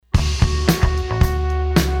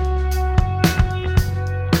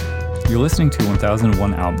You're listening to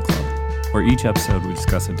 1001 Album Club, where each episode we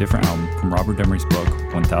discuss a different album from Robert Emery's book,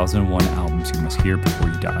 1001 Albums You Must Hear Before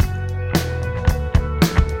You Die.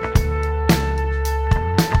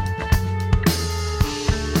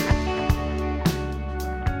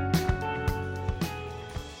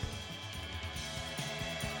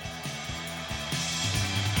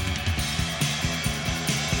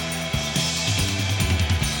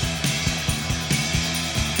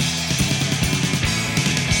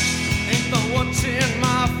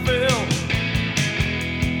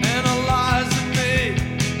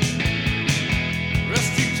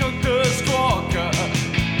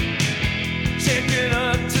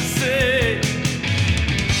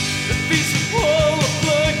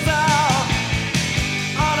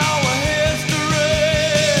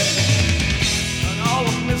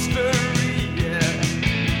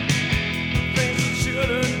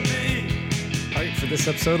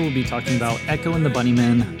 We'll be talking about Echo and the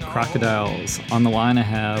Bunnymen, Crocodiles. On the line, I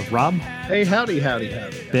have Rob. Hey, howdy.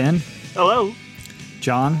 Ben. Hello.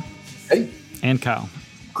 John. Hey. And Kyle.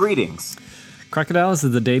 Greetings. Crocodiles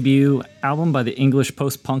is the debut album by the English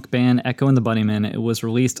post-punk band Echo and the Bunnymen. It was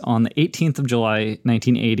released on the 18th of July,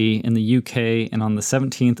 1980 in the UK and on the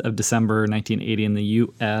 17th of December, 1980 in the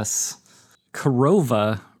US.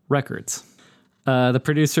 Korova Records. The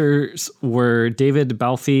producers were David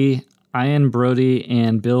Balfe, Ian Brody,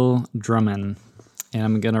 and Bill Drummond. And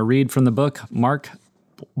I'm going to read from the book, Mark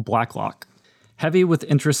Blacklock. Heavy with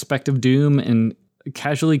introspective doom and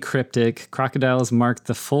casually cryptic, Crocodiles marked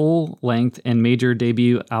the full-length and major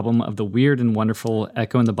debut album of the weird and wonderful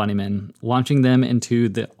Echo and the Bunnymen, launching them into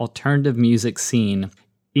the alternative music scene.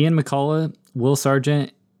 Ian McCulloch, Will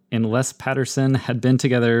Sargent, and Les Patterson had been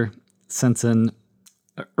together since an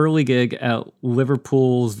early gig at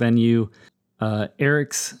Liverpool's venue,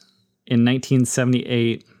 Eric's, in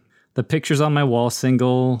 1978. The Pictures on My Wall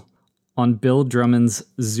single on Bill Drummond's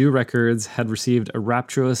Zoo Records had received a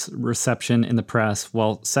rapturous reception in the press,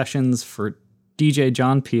 while sessions for DJ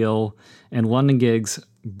John Peel and London gigs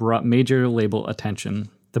brought major label attention.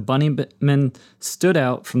 The Bunnymen stood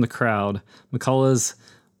out from the crowd. McCullough's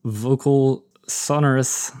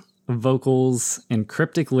sonorous vocals and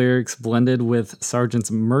cryptic lyrics blended with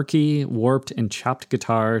Sargent's murky, warped, and chopped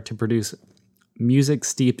guitar to produce music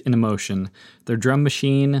steeped in emotion. Their drum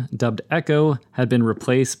machine, dubbed Echo, had been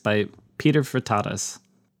replaced by Peter Furtadas.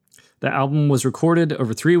 The album was recorded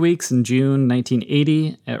over 3 weeks in June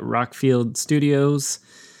 1980 at Rockfield Studios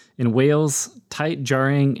in Wales. Tight,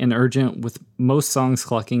 jarring, and urgent, with most songs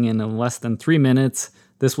clocking in less than 3 minutes.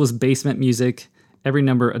 This was basement music, every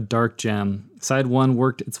number a dark gem. Side 1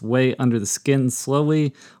 worked its way under the skin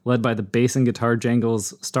slowly, led by the bass and guitar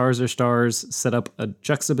jangles. Stars Are Stars set up a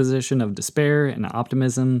juxtaposition of despair and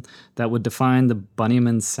optimism that would define the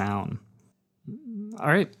Bunnymen sound. All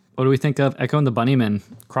right, what do we think of Echo and the Bunnymen,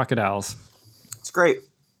 Crocodiles? It's great.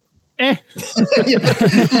 So,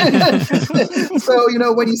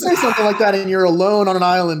 when you say something like that and you're alone on an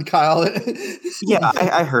island, Kyle. Yeah,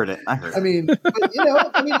 I heard it. I mean,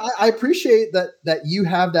 I appreciate that you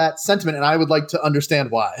have that sentiment, and I would like to understand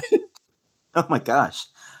why. Oh my gosh.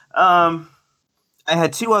 I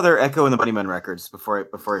had two other Echo and the Bunnymen records before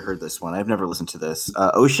I heard this one. I've never listened to this.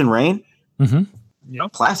 Ocean Rain. Mm-hmm.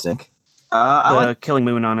 Yep. Classic. Killing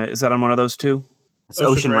Moon on it. Is that on one of those two? It's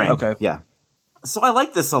Ocean Rain. Okay. Yeah. So I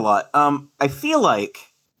like this a lot. I feel like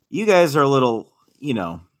you guys are a little,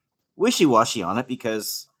 wishy-washy on it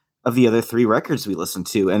because of the other three records we listened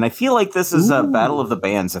to, and I feel like this is a Battle of the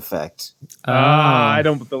Bands effect. I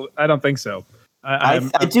don't think so. I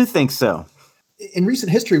do think so. In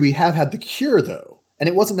recent history, we have had The Cure, though, and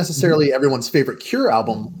it wasn't necessarily everyone's favorite Cure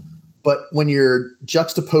album. But when you're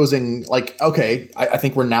juxtaposing, I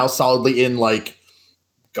think we're now solidly in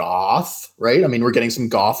goth, right? I mean, we're getting some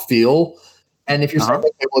goth feel. And if you're saying,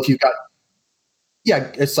 if you've got,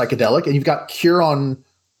 it's psychedelic, and you've got Cure on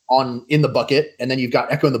in the bucket, and then you've got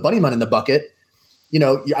Echo and the Bunnymen in the bucket,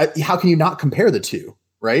 how can you not compare the two,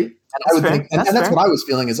 right? And I would think, and that's what I was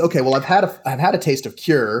feeling is, okay, well, I've had a taste of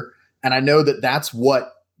Cure, and I know that that's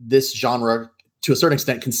what this genre, to a certain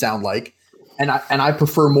extent, can sound like, and I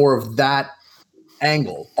prefer more of that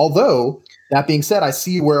angle. Although that being said, I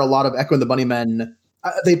see where a lot of Echo and the Bunnymen.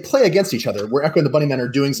 They play against each other, where Echo and the Bunnymen are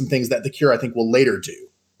doing some things that The Cure, I think, will later do.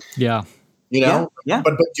 Yeah. Yeah.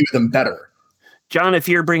 But do them better. John, if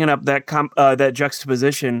you're bringing up that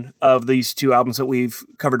juxtaposition of these two albums that we've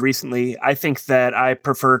covered recently, I think that I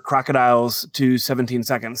prefer Crocodiles to 17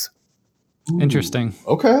 Seconds. Interesting.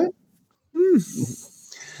 Okay.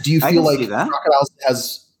 Do you feel like Crocodiles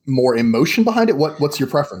has more emotion behind it? What's your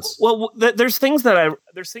preference? Well, there's things that I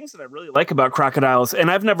really like about Crocodiles, and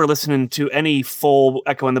I've never listened to any full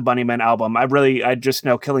Echo and the Bunnymen album. I just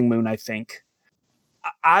know Killing Moon, I think.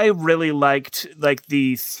 I really liked like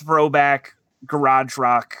the throwback garage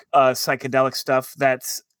rock psychedelic stuff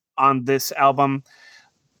that's on this album,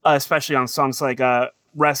 especially on songs like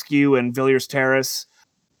Rescue and Villiers Terrace.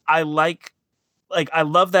 I love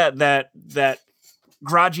that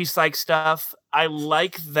garagey psych stuff. I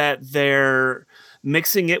like that they're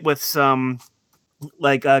mixing it with some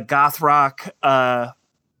like goth rock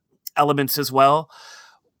elements as well.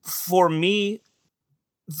 For me,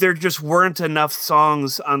 there just weren't enough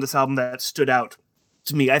songs on this album that stood out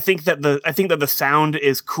to me. I think that the sound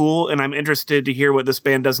is cool, and I'm interested to hear what this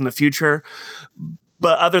band does in the future.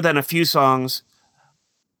 But other than a few songs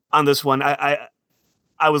on this one, I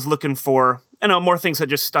was looking for more things that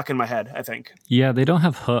just stuck in my head, I think. Yeah, they don't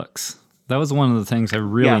have hooks. That was one of the things I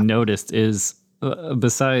really noticed is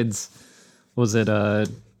besides, was it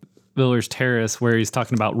Villiers Terrace, where he's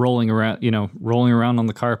talking about rolling around on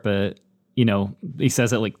the carpet, he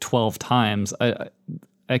says it like 12 times.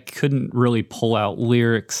 I couldn't really pull out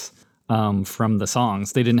lyrics from the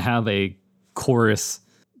songs. They didn't have a chorus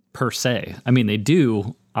per se. I mean, they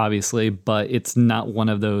do, obviously, but it's not one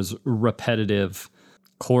of those repetitive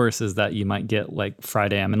choruses that you might get like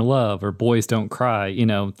Friday I'm in Love or Boys Don't Cry,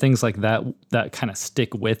 things like that kind of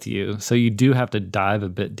stick with you. So you do have to dive a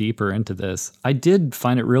bit deeper into this. I did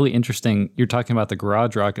find it really interesting. You're talking about the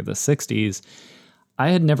garage rock of the 60s. I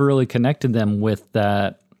had never really connected them with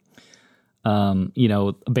that,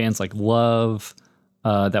 bands like Love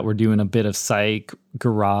that were doing a bit of psych,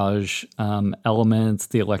 garage elements,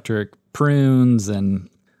 the Electric Prunes and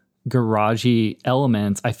garagey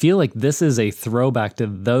elements. I feel like this is a throwback to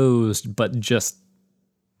those, but just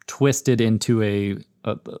twisted into a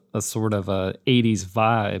sort of a 80s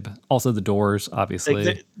vibe. Also the Doors, obviously.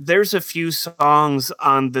 Like there's a few songs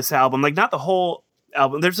on this album, like not the whole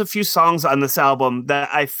album. There's a few songs on this album that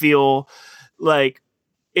I feel like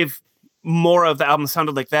if more of the album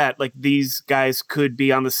sounded like that, like these guys could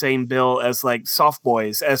be on the same bill as like Soft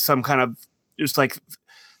Boys, as some kind of just like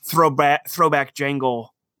throwback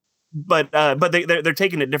jangle. But they're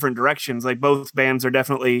taking it different directions. Like both bands are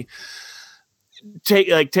definitely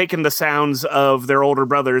taking the sounds of their older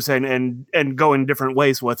brothers and going different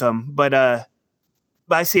ways with them. But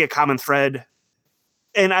I see a common thread,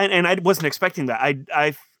 and I wasn't expecting that.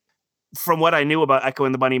 I from what I knew about Echo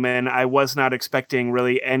and the Bunnymen, I was not expecting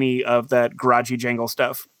really any of that garagey jangle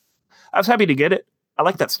stuff. I was happy to get it. I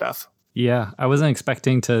like that stuff. Yeah, I wasn't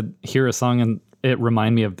expecting to hear a song and it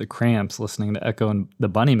reminded me of the Cramps listening to Echo and the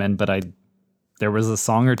Bunnymen, but there was a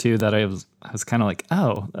song or two that I was kind of like,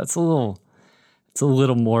 oh, it's a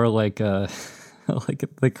little more like like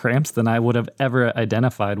the Cramps than I would have ever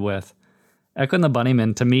identified with. Echo and the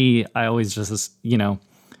Bunnymen, to me, I always just,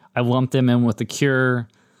 I lumped them in with The Cure.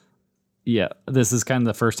 Yeah, this is kind of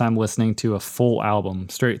the first time listening to a full album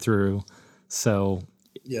straight through. So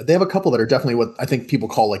yeah, they have a couple that are definitely what I think people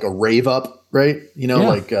call like a rave up, right?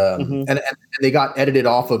 And they got edited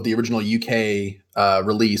off of the original UK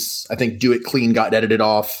release. I think Do It Clean got edited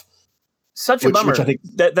off. Such a bummer. Which I think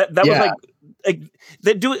that was like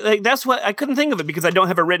that do it like that's what I couldn't think of it because I don't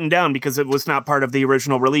have it written down because it was not part of the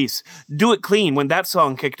original release. Do It Clean, when that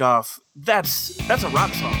song kicked off, that's a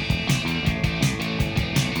rock song.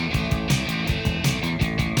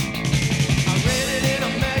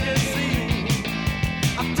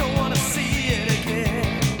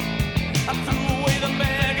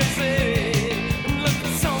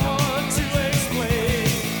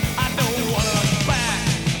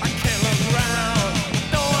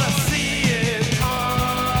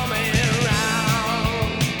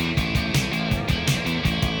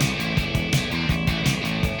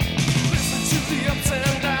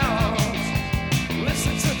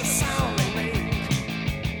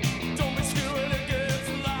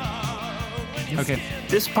 Okay.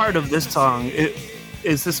 This part of this song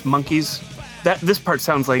is this Monkeys. This part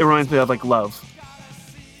sounds like it reminds me of like Love.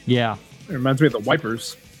 Yeah, it reminds me of the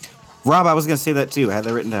Wipers. Rob, I was going to say that too. I had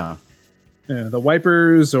that written down. Yeah, the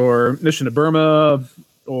Wipers or Mission to Burma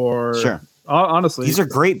or sure. Honestly, these are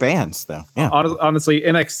great bands, though. Yeah. Honestly,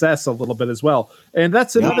 INXS a little bit as well, and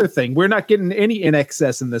that's another thing. We're not getting any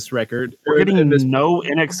INXS in this record. We're getting no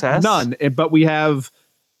INXS, none. But we have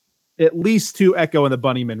at least 2 Echo and the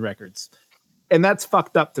Bunnymen records. And that's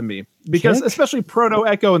fucked up to me because especially Proto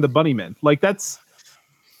Echo and the Bunnymen, like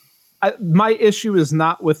my issue is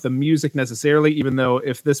not with the music necessarily, even though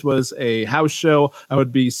if this was a house show, I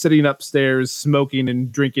would be sitting upstairs smoking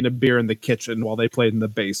and drinking a beer in the kitchen while they played in the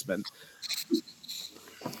basement.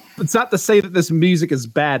 It's not to say that this music is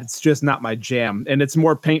bad. It's just not my jam. And it's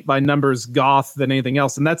more paint by numbers goth than anything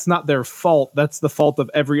else. And that's not their fault. That's the fault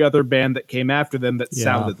of every other band that came after them that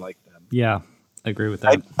sounded like them. Yeah, I agree with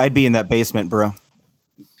that. I'd be in that basement, bro.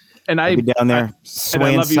 And I'd be down there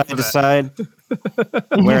swaying side to side,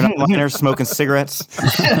 wearing eyeliners, smoking cigarettes.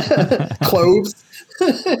 Cloves.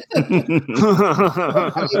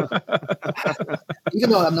 Even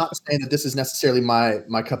though I'm not saying that this is necessarily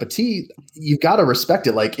my cup of tea, you've got to respect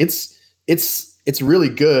it. Like it's really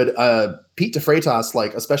good. Pete DeFreitas,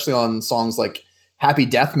 like especially on songs like Happy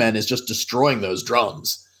Death Men, is just destroying those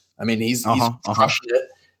drums. I mean, he's crushing it.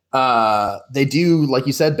 They do, like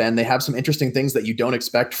you said, Ben, they have some interesting things that you don't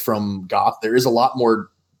expect from goth. There is a lot more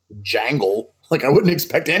jangle. Like I wouldn't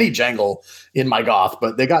expect any jangle in my goth,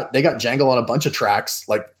 but they got jangle on a bunch of tracks.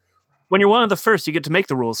 Like when you're one of the first, you get to make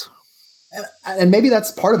the rules. And maybe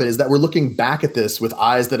that's part of it, is that we're looking back at this with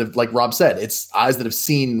eyes that have, like Rob said, it's eyes that have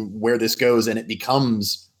seen where this goes, and it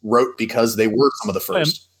becomes rote because they were some of the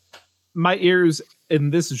first. My ears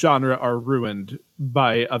in this genre are ruined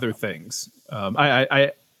by other things.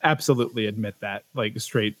 I absolutely admit that, like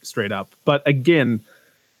straight up. But again,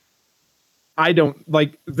 I don't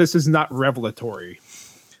like, this is not revelatory.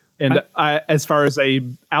 And as far as a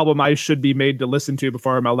album I should be made to listen to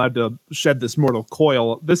before I'm allowed to shed this mortal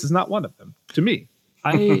coil, this is not one of them to me.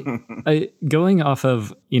 I going off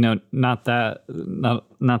of, not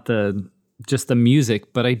the just the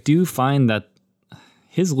music, but I do find that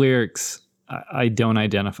his lyrics I don't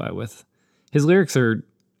identify with. His lyrics are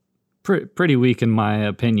pretty weak in my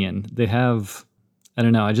opinion. They have, I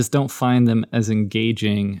don't know, I just don't find them as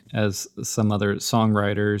engaging as some other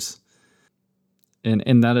songwriters.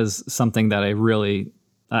 And that is something that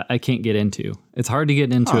I can't get into. It's hard to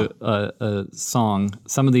get into a song.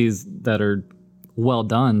 Some of these that are well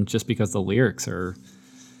done just because the lyrics are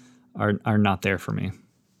not there for me.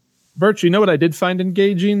 Birch, you know what I did find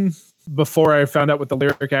engaging before I found out what the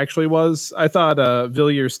lyric actually was? I thought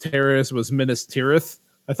Villiers Terrace was Minas Tirith.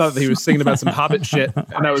 I thought that he was singing about some Hobbit shit,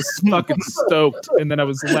 and I was fucking stoked, and then I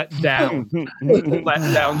was let down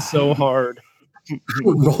so hard.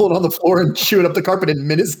 Rolling on the floor and chewing up the carpet in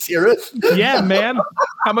Minas Tirith. Yeah, man.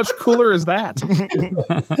 How much cooler is that?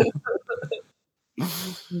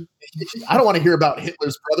 I don't want to hear about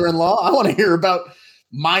Hitler's brother-in-law. I want to hear about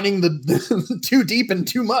mining the too deep and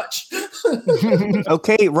too much.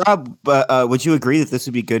 Okay, Rob, would you agree that this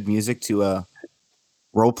would be good music to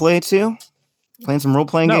role play to? Playing some role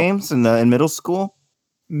playing games in middle school?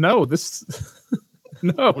 No,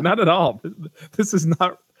 no, not at all. This is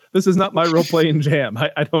not my role playing jam.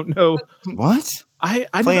 I don't know what.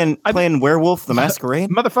 I'm playing Werewolf the Masquerade.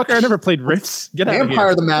 Motherfucker, I never played Riffs. Get out of here.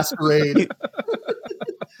 Vampire the Masquerade.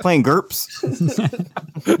 Playing GURPS.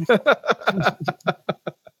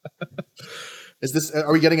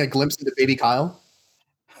 Are we getting a glimpse into Baby Kyle?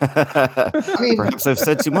 Perhaps I've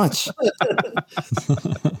said too much.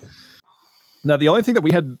 Now, the only thing that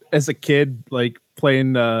we had as a kid, like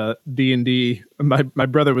playing D&D, my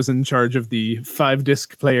brother was in charge of the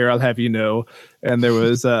 5-disc player, I'll have you know, and there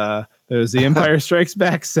was the Empire Strikes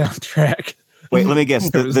Back soundtrack. Wait, let me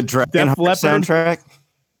guess. The Dragonheart soundtrack?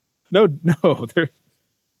 No,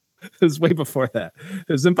 it was way before that.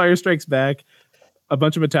 It was Empire Strikes Back, a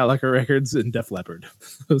bunch of Metallica records, and Def Leppard.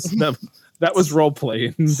 That was role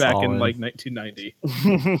playing back in like 1990.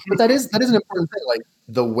 But that is an important thing. Like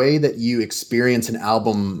the way that you experience an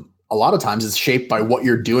album a lot of times is shaped by what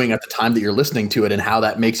you're doing at the time that you're listening to it and how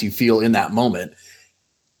that makes you feel in that moment.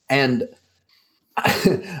 And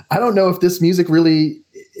I don't know if this music really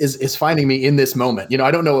is finding me in this moment. I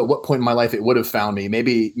don't know at what point in my life it would have found me.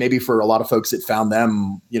 Maybe for a lot of folks it found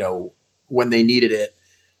them, when they needed it.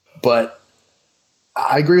 But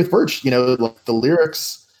I agree with Birch. The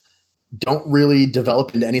lyrics don't really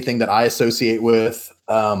develop into anything that I associate with.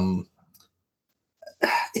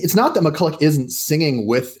 It's not that McCulloch isn't singing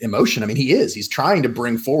with emotion. I mean, he is. He's trying to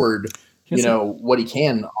bring forward, what he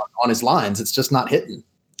can on his lines. It's just not hitting.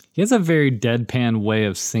 He has a very deadpan way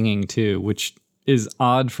of singing too, which is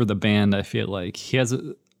odd for the band. I feel like he has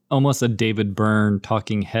almost a David Byrne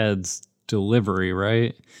Talking Heads delivery,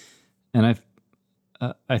 right? And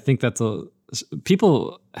I think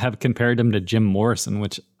people have compared him to Jim Morrison,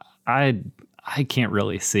 which I can't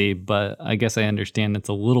really see, but I guess I understand it's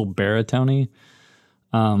a little baritone-y.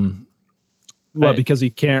 Because he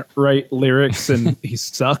can't write lyrics and he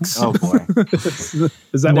sucks. Oh boy,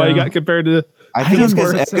 is that why he got compared to? I think it's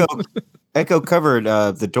because Echo covered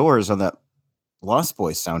The Doors on that Lost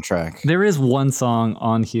Boys soundtrack. There is one song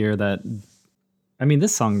on here that, I mean,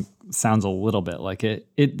 this song sounds a little bit like it.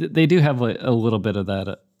 They do have a little bit of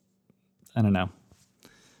that. I don't know.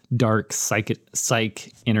 dark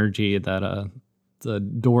psych energy that the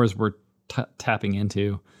Doors were tapping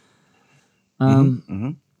into.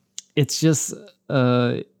 It's just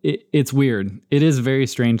it's weird. It is very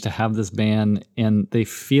strange to have this band, and they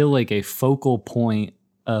feel like a focal point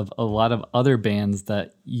of a lot of other bands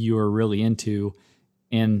that you're really into.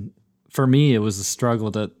 And for me, it was a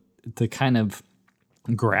struggle to kind of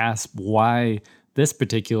grasp why this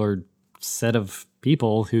particular set of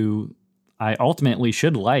people who I ultimately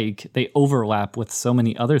should like, they overlap with so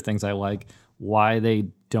many other things I like, why they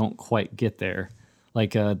don't quite get there.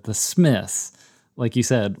 Like the Smiths, like you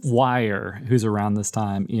said, Wire, who's around this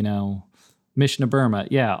time, Mission to Burma.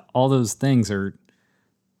 Yeah, all those things are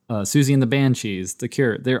Susie and the Banshees, The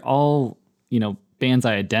Cure. They're all, bands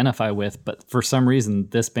I identify with, but for some reason,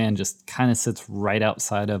 this band just kind of sits right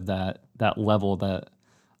outside of that level that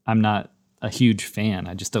I'm not a huge fan.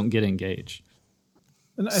 I just don't get engaged.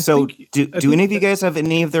 So do any of you guys have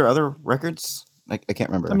any of their other records? I can't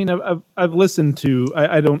remember. I mean, I've listened to,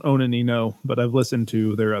 I don't own any, but I've listened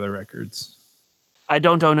to their other records. I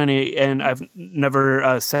don't own any, and I've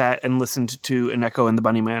never sat and listened to an Echo and the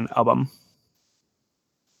Bunnymen album.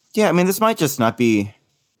 Yeah, I mean, this might just not be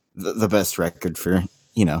the best record for,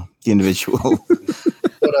 the individual.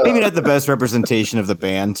 But, maybe not the best representation of the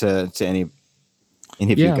band to any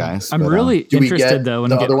of you guys. I'm really interested, though.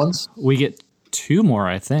 The other ones? We get 2 more,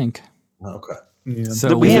 I think. Okay. Yeah.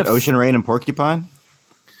 So we have Ocean Rain and Porcupine?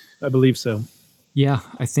 I believe so. Yeah,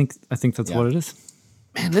 I think that's what it is.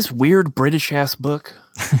 Man, this weird British ass book.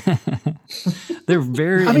 They're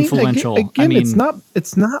very influential. Again, it's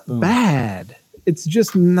not bad. It's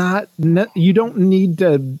just not. You don't need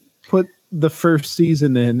to put the first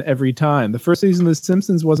season in every time. The first season of The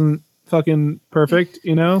Simpsons wasn't fucking perfect.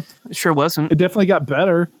 It sure wasn't. It definitely got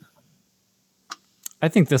better. I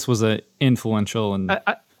think this was an influential and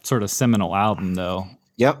sort of seminal album, though.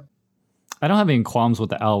 Yep. I don't have any qualms with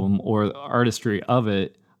the album or the artistry of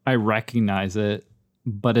it. I recognize it,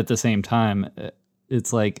 but at the same time,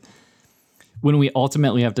 it's like when we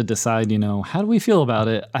ultimately have to decide, how do we feel about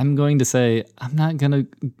it? I'm going to say I'm not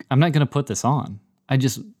gonna put this on.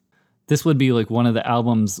 This would be like one of the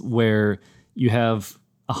albums where you have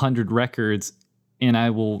 100 records, and I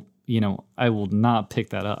will not pick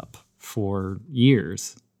that up for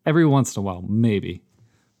years. Every once in a while, maybe,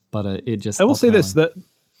 but it just. I will say this: that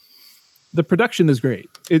the production is great.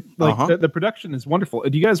 The production is wonderful.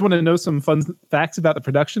 Do you guys want to know some fun facts about the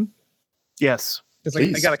production? Yes, because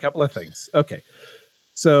I got a couple of things. Okay,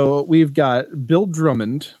 so we've got Bill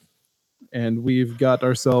Drummond, and we've got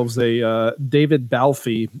ourselves a David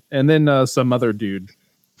Balfe, and then some other dude.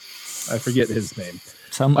 I forget his name.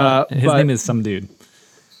 His name is some dude.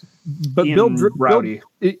 But Rowdy.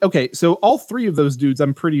 Okay, so all 3 of those dudes,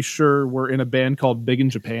 I'm pretty sure, were in a band called Big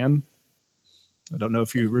in Japan. I don't know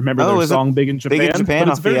if you remember their song "Big in Japan." Big in Japan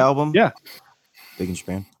off the album. Yeah, Big in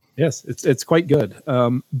Japan. Yes, it's quite good.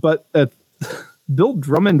 But Bill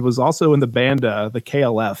Drummond was also in the band the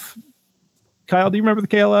KLF. Kyle, do you remember the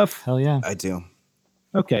KLF? Hell yeah, I do.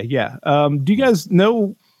 Okay, yeah. Do you guys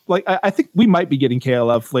know? Like, I think we might be getting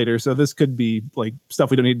KLF later, so this could be like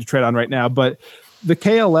stuff we don't need to tread on right now. But the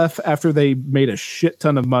KLF, after they made a shit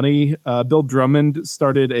ton of money, Bill Drummond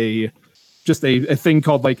started a thing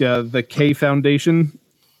called like the K Foundation,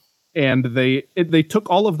 and they took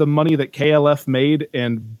all of the money that KLF made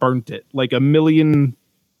and burnt it, like £1 million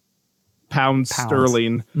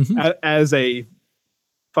sterling, as a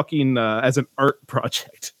fucking as an art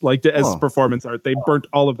project, like as performance art. They burnt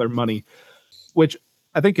all of their money, which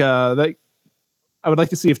I think that I would like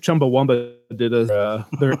to see if Chumbawamba did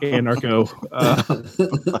their anarcho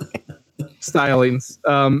stylings.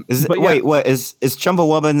 Is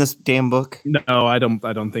Chumbawamba in this damn book? No, I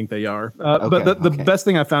don't think they are. But the best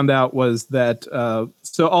thing I found out was that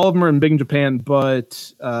so all of them are in Big in Japan,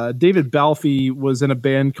 but David Balfe was in a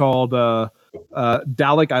band called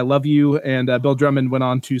Dalek, I Love You, and Bill Drummond went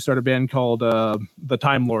on to start a band called the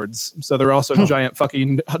Time Lords. So they're also giant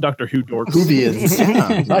fucking Doctor Who dorks. Whovians.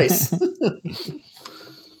 Yeah, nice.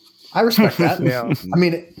 I respect that. Yeah. I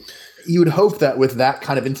mean, you would hope that with that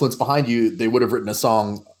kind of influence behind you, they would have written a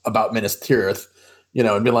song about Minas Tirith,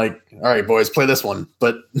 and be like, all right, boys, play this one.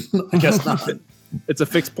 But I guess not. It's a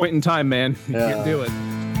fixed point in time, man. You can't do it.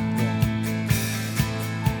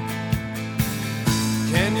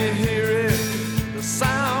 Can you hear it? The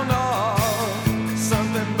sound of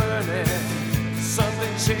something burning,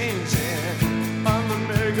 something changing on the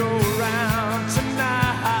merry-go-round tonight.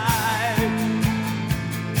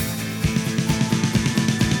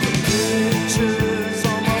 Pictures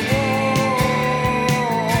on my wall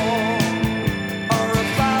are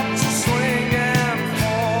about to swing and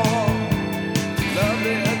fall.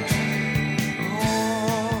 Lovely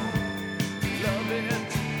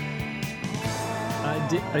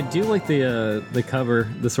do like the cover,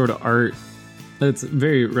 the sort of art. It's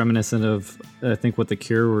very reminiscent of, I think, what the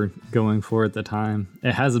Cure were going for at the time.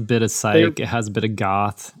 It has a bit of psych, it has a bit of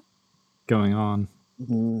goth going on.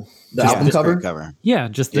 The album This cover? great cover. Yeah,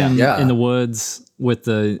 just Yeah. in the woods with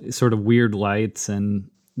the sort of weird lights and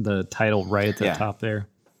the title right at the Yeah. top there.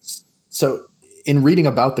 So in reading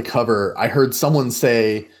about the cover, I heard someone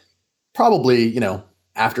say, probably,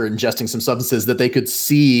 after ingesting some substances, that they could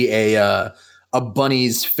see a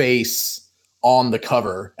bunny's face on the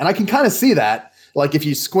cover. And I can kind of see that. Like if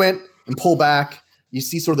you squint and pull back, you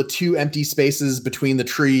see sort of the two empty spaces between the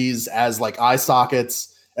trees as like eye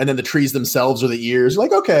sockets, and then the trees themselves are the ears. You're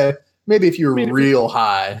like, okay, maybe if you're real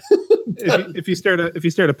high. If you stare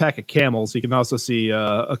at a pack of camels, you can also see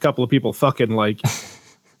a couple of people fucking like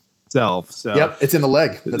self. So Yep, it's in the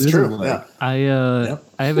leg. That's It is true. in the leg. Yeah.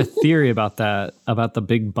 I have a theory about that, about the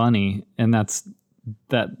big bunny, and that's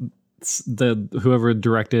the whoever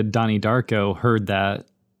directed Donnie Darko heard that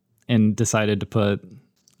and decided to put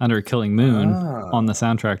Under a Killing Moon on the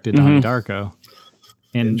soundtrack to Donnie Darko.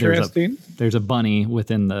 And interesting. there's a bunny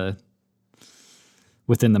within the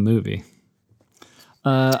movie.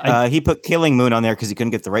 He put Killing Moon on there because he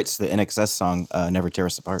couldn't get the rights to the NXS song "Never Tear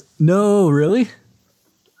Us Apart." No, really?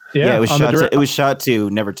 Yeah, it was on the shot. It was shot to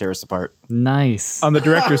 "Never Tear Us Apart." Nice. on the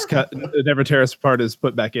director's cut. Never Tear Us Apart is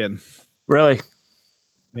put back in. Really?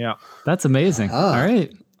 Yeah. That's amazing. Ah. All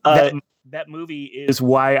right. That movie is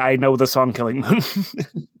why I know the song "Killing Moon."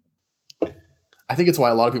 I think it's why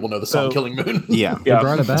a lot of people know the song So- Killing Moon. Yeah, You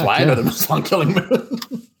brought it back. That's why I yeah. know the song Killing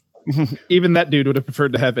Moon. Even that dude would have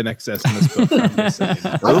preferred to have an excess in this book. I'm just saying.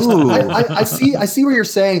 Ooh. I see where you're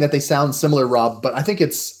saying that they sound similar, Rob, but I think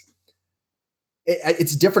it's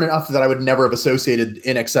different enough that I would never have associated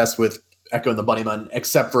In Excess with Echo and the Bunnymen,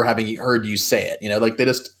 except for having heard you say it. Like they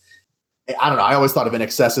just, I don't know. I always thought of In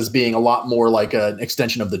Excess as being a lot more like an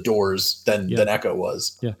extension of the Doors than Echo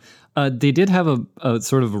was. Yeah. They did have a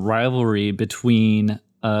sort of rivalry between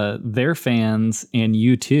their fans and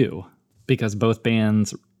U2 because both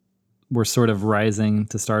bands were sort of rising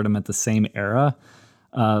to stardom at the same era.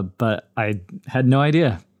 But I had no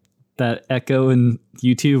idea that Echo and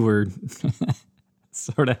U2 were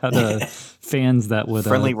sort of had fans that would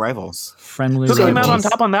friendly rivals. friendly. Who came out on rivals.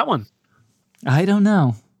 top on that one? I don't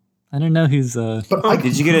know. I don't know who's. But I,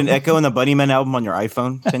 Did you get an Echo and the Bunnymen album on your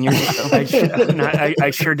iPhone 10 years ago?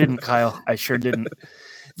 I sure didn't, Kyle. I sure didn't.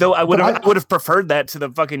 Though I would have preferred that to the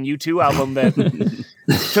fucking U2 album that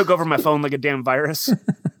took over my phone like a damn virus.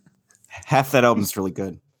 Half that album's really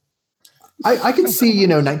good. I can see,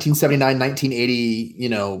 1979,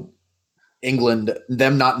 1980, England,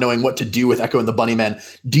 them not knowing what to do with Echo and the Bunnymen.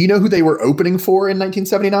 Do you know who they were opening for in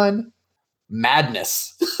 1979?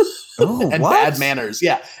 Madness. Oh, and what? Bad Manners.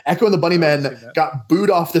 Yeah. Echo and the Bunnymen got booed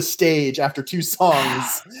off the stage after 2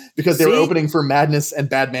 songs because they were See? opening for Madness and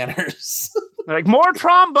Bad Manners. They're like, more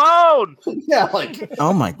trombone, Yeah, like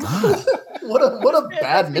Oh my god! what a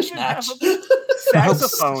bad mishmash.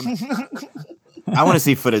 saxophone. I want to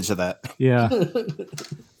see footage of that. Yeah.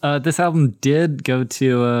 This album did go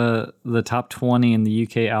to the top 20 in the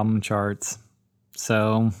UK album charts.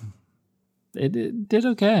 So it did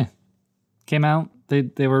okay. Came out.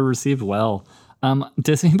 They were received well.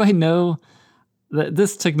 Does anybody know that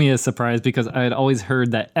this took me as a surprise because I had always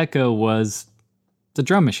heard that Echo was the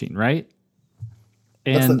drum machine, right?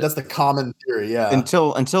 And That's the common theory, yeah.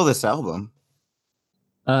 Until this album.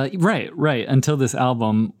 right. Until this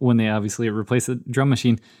album, when they obviously replaced the drum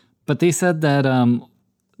machine. But they said that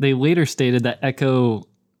they later stated that Echo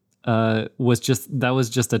was just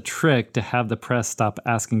a trick to have the press stop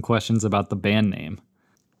asking questions about the band name.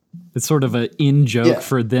 It's sort of an in joke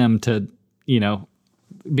for them to,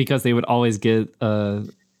 because they would always get.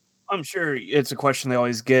 I'm sure it's a question they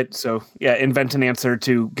always get. So yeah, invent an answer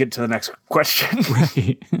to get to the next question.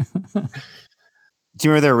 Right. Do you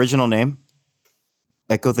remember their original name?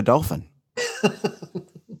 Echo the Dolphin.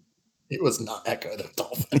 It was not Echo the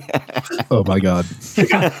Dolphin. Oh my god.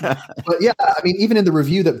 But yeah, I mean, even in the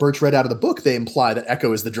review that Birch read out of the book, they imply that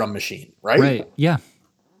Echo is the drum machine, right? Right. Yeah.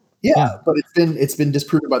 Yeah, but it's been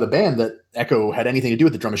disproven by the band that Echo had anything to do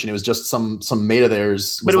with the drum machine. It was just some mate of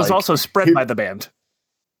theirs. But it was like, also spread by the band.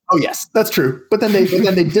 Oh yes, that's true. But then they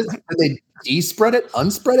de-spread it,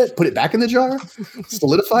 unspread it, put it back in the jar,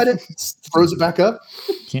 solidified it, froze it back up.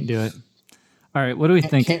 Can't do it. All right. What do we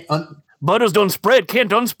think? Butters don't spread.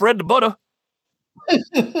 Can't unspread the butter.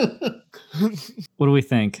 What do we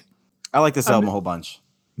think? I like this album a whole bunch.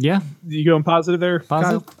 Yeah. You going positive there?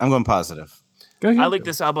 Positive? Kyle? I'm going positive. Go ahead. I like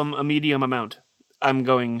this album a medium amount. I'm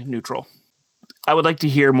going neutral. I would like to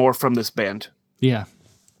hear more from this band. Yeah.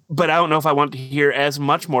 but I don't know if I want to hear as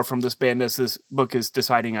much more from this band as this book is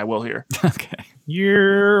deciding I will hear. Okay.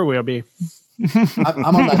 You will be. I'm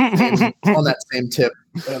on that same tip,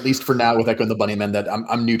 at least for now, with Echo and the Bunnymen, that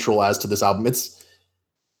I'm neutral as to this album. It's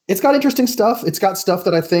got interesting stuff. It's got stuff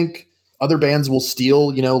that I think other bands will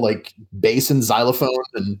steal, like bass and xylophone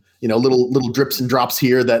and, little drips and drops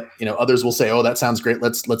here that, others will say, oh, that sounds great.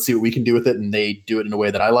 Let's see what we can do with it. And they do it in a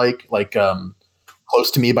way that I like. Like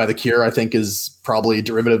Close to Me by The Cure, I think is probably a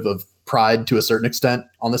derivative of Pride to a certain extent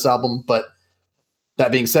on this album. But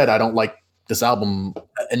that being said, I don't like this album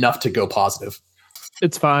enough to go positive.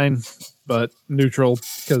 It's fine, but neutral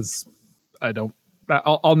because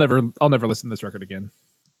I'll never listen to this record again.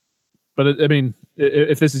 But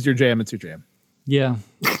if this is your jam, it's your jam. Yeah,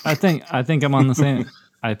 I think I'm on the same.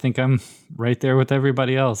 I think I'm right there with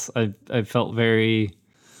everybody else. I felt very,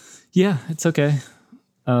 yeah, it's okay.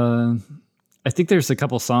 I think there's a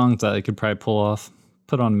couple songs that I could probably pull off,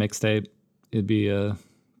 put on a mixtape. It'd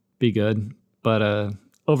be good. But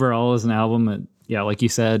overall, as an album, like you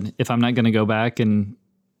said, if I'm not going to go back and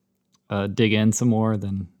dig in some more,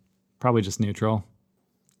 then probably just neutral.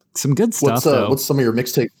 Some good stuff. What's some of your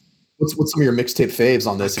mixtape? What's some of your mixtape faves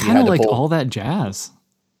on this? I kind of like All That Jazz.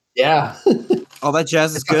 Yeah. All That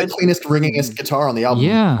Jazz is good. The cleanest, ringingest guitar on the album.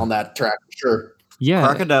 Yeah. On that track, for sure. Yeah.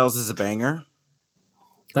 Crocodiles is a banger.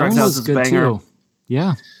 That one Crocodiles was is a good banger. too.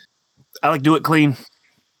 Yeah. I like Do It Clean,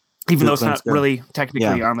 even though it's Clean's not good. really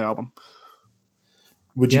technically Yeah. on the album.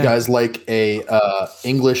 Would you Yeah. guys like a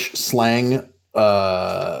English slang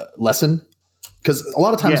lesson? Because a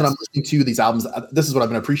lot of times when I'm listening to these albums, this is what I've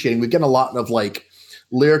been appreciating. We've gotten a lot of like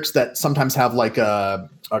lyrics that sometimes have like a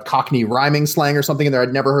Cockney rhyming slang or something in there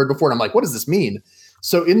I'd never heard before. And I'm like, what does this mean?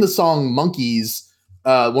 So in the song Monkeys,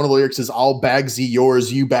 one of the lyrics is "I'll Bagsy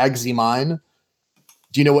yours, you Bagsy mine."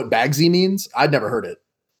 Do you know what Bagsy means? I'd never heard it.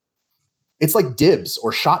 It's like dibs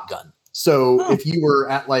or shotgun. So if you were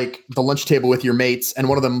at like the lunch table with your mates and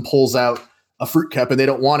one of them pulls out a fruit cup and they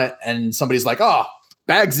don't want it, and somebody's like, "Oh,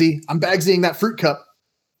 Bagsy, I'm Bagsying that fruit cup."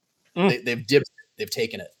 They've dibbed it. They've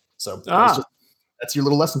taken it. So that's your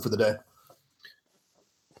little lesson for the day.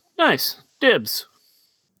 Nice. Dibs.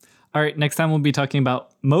 All right. Next time we'll be talking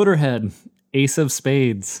about Motorhead, Ace of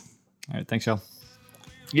Spades. All right. Thanks, y'all.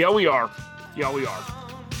 Yeah, we are. Yeah, we are.